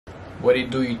What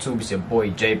it do, YouTube? It's your boy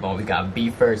J-Bone. We got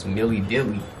B First,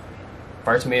 Milli-Billi.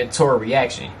 First minute tour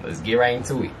reaction. Let's get right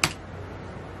into it.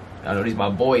 I know these my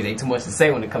boys. Ain't too much to say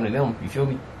when it come to them. You feel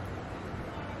me?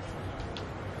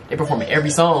 They performing every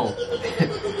song.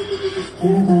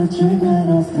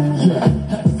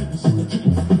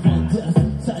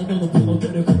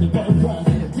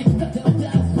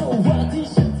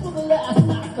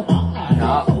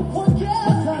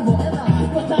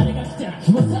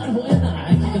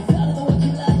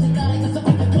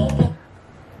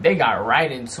 They got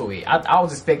right into it. I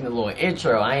was expecting a little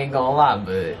intro, I ain't gonna lie,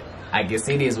 but I guess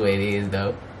it is what it is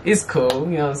though. It's cool,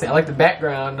 you know what I'm saying? I like the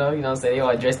background though, you know what I'm saying? They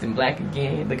all dressed in black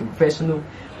again, looking professional.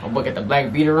 My boy got the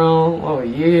black beater on. Oh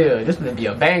yeah, this gonna be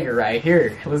a banger right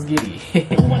here. Let's get it.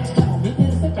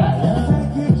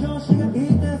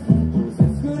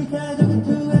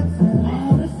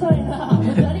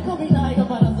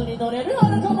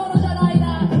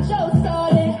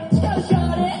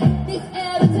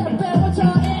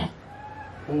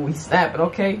 Ooh, he's snapping,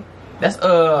 okay. That's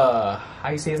how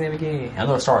you say his name again? I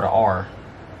know it started with R.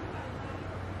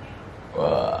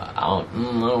 I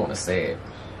don't wanna say it.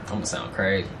 I'm gonna sound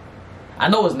crazy. I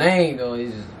know his name though,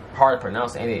 it's just hard to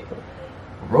pronounce, ain't it?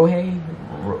 Rohe?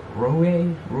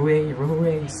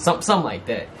 Something like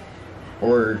that.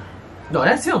 Or no,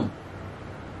 that's him.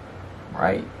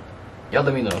 Right? Y'all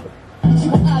let me know.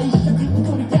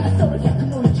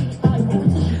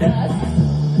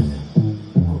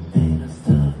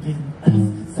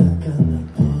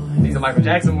 These are Michael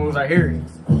Jackson moves right here.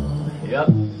 Yep.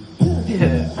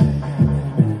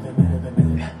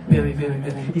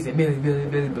 He said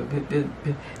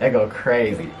Milli-Billi. That go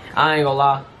crazy. I ain't gonna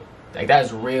lie. Like,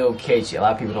 that's real catchy. A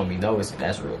lot of people don't be noticing.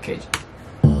 That's real catchy.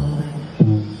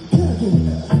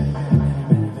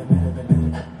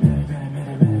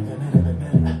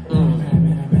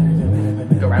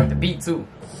 Go right with the beat too.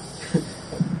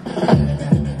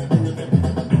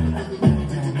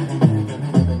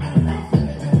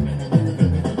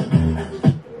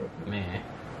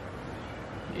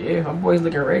 Yeah, my boy's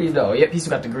looking ready though. Yep, he still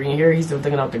got the green hair. He's still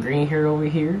thinking out the green hair over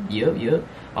here. Yep.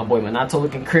 My boy Minato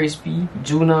looking crispy.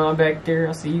 Junan back there.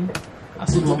 I see you. I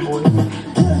see my boy.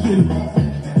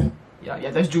 Yeah,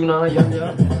 that's Junan. Yep.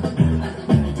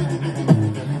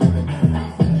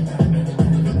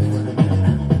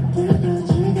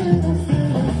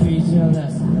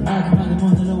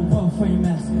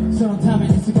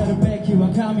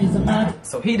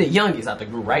 So he the youngest out the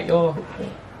group, right, y'all?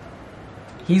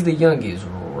 He's the youngest,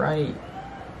 right?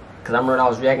 Cause I remember when I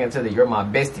was reacting to the You're My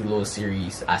Bestie little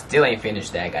series. I still ain't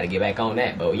finished that. Gotta get back on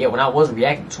that. But yeah, when I was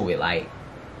reacting to it, like,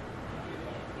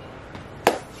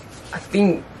 I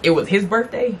think it was his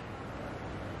birthday,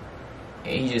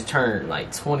 and he just turned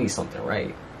like 20 something,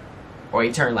 right? Or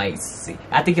he turned like,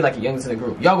 I think he's like the youngest in the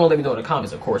group. Y'all gonna let me know in the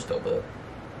comments, of course, though. But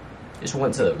just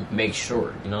want to make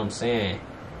sure, you know what I'm saying?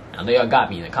 I know y'all got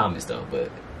me in the comments though, but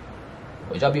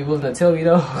would y'all be willing to tell me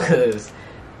though? Cause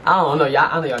I don't know, y'all.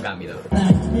 I know y'all got me though.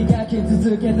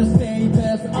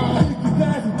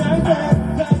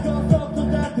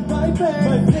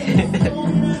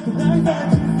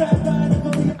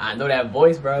 I know that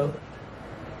voice, bro.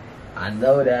 I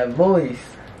know that voice.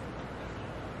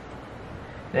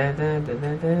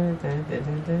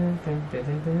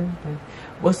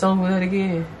 What song was that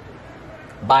again?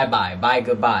 Bye bye, bye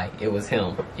goodbye. It was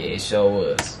him. Yeah, it sure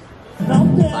was.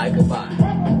 Bye goodbye.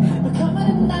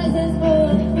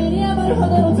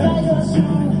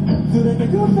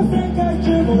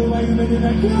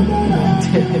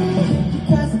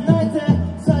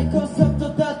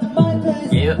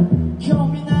 Yep.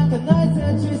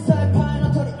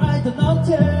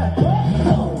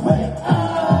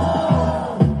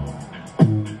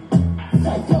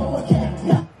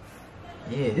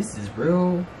 Yeah, this is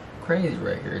real crazy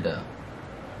right here though.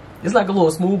 It's like a little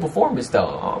smooth performance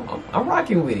though. I'm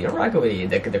rocking with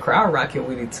it. The crowd rocking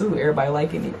with it too. Everybody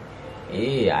liking it.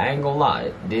 Yeah, I ain't gonna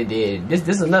lie. This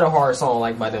is another hard song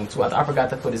like by them too. I forgot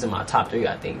to put this in my top 3,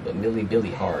 I think. But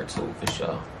Milli-Billi hard too, for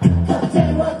sure.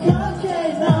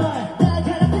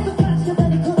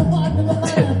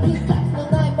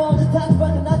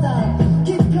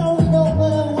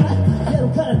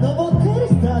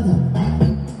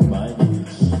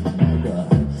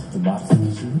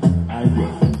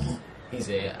 He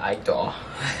said, I thought.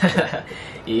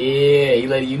 Yeah, he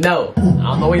letting you know. I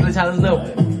don't know what he let y'all know.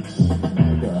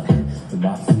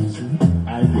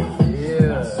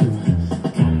 Yeah.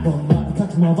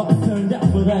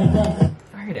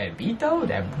 I heard that beat though.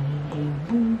 That boom,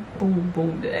 boom, boom,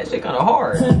 boom. That shit kind of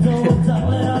hard.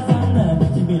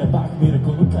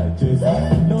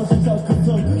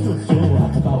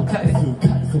 Okay.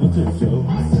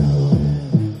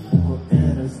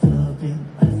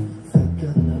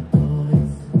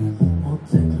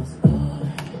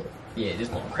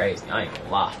 I ain't gonna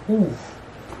lie. Whew.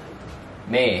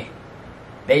 Man,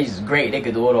 they just great. They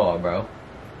could do it all, bro.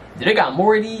 Do they got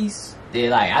more of these? They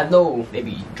like, I know they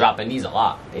be dropping these a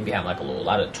lot. They be having like a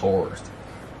lot of tours,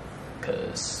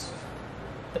 cause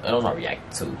the others I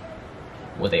react to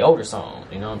with the older songs.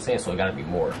 You know what I'm saying? So it gotta be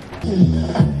more.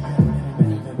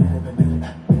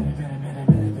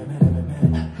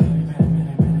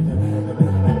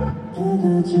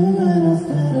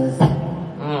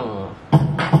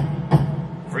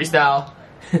 Freestyle.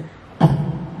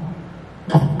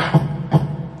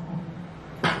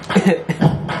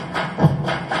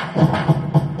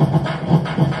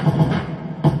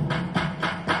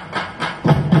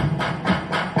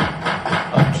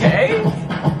 Okay.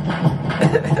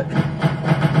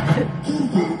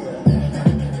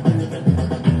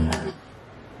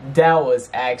 That was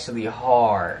actually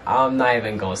hard. I'm not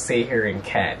even gonna sit here and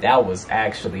cap. That was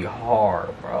actually hard,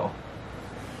 bro.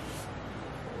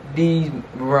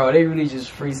 Bro, they really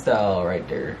just freestyle right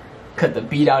there. Cut the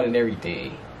beat out and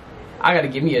everything. I gotta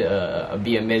give me a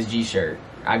BMSG shirt.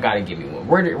 I gotta give me one.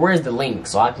 Where's the link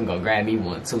so I can go grab me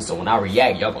one too? So when I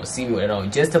react, y'all gonna see me with it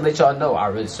on. Just to let y'all know, I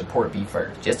really support B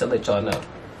first. Just to let y'all know.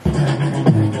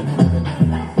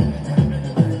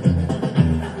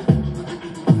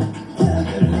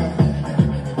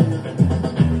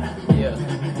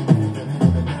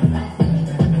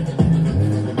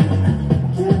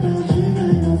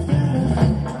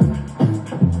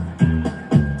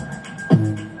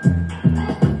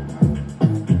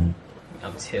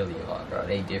 Tell y'all, bro,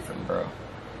 they different, bro.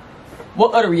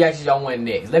 What other reactions y'all want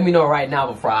next? Let me know right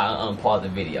now before I unpause the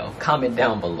video. Comment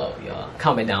down below, y'all.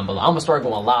 Comment down below. I'm gonna start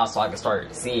going live so I can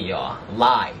start seeing y'all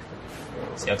live.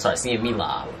 So y'all can start seeing me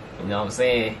live. You know what I'm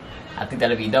saying? I think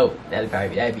that'd be dope. That'd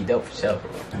be dope for sure.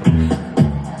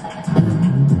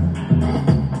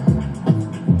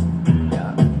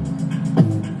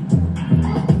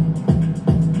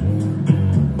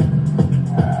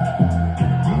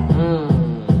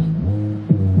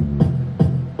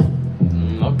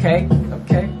 Okay.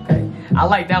 I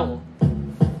like that one.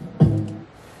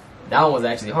 That one was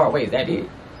actually hard. Wait, is that it?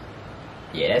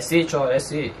 Yeah, that's it, y'all.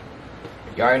 That's it.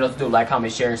 Y'all already know what to do. Like,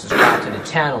 comment, share, and subscribe to the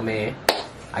channel, man.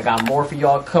 I got more for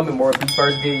y'all coming. More Be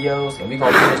First videos. And we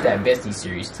gonna finish that Bestie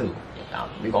series, too.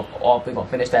 We gonna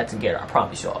finish that together. I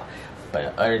promise y'all.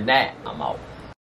 But other than that, I'm out.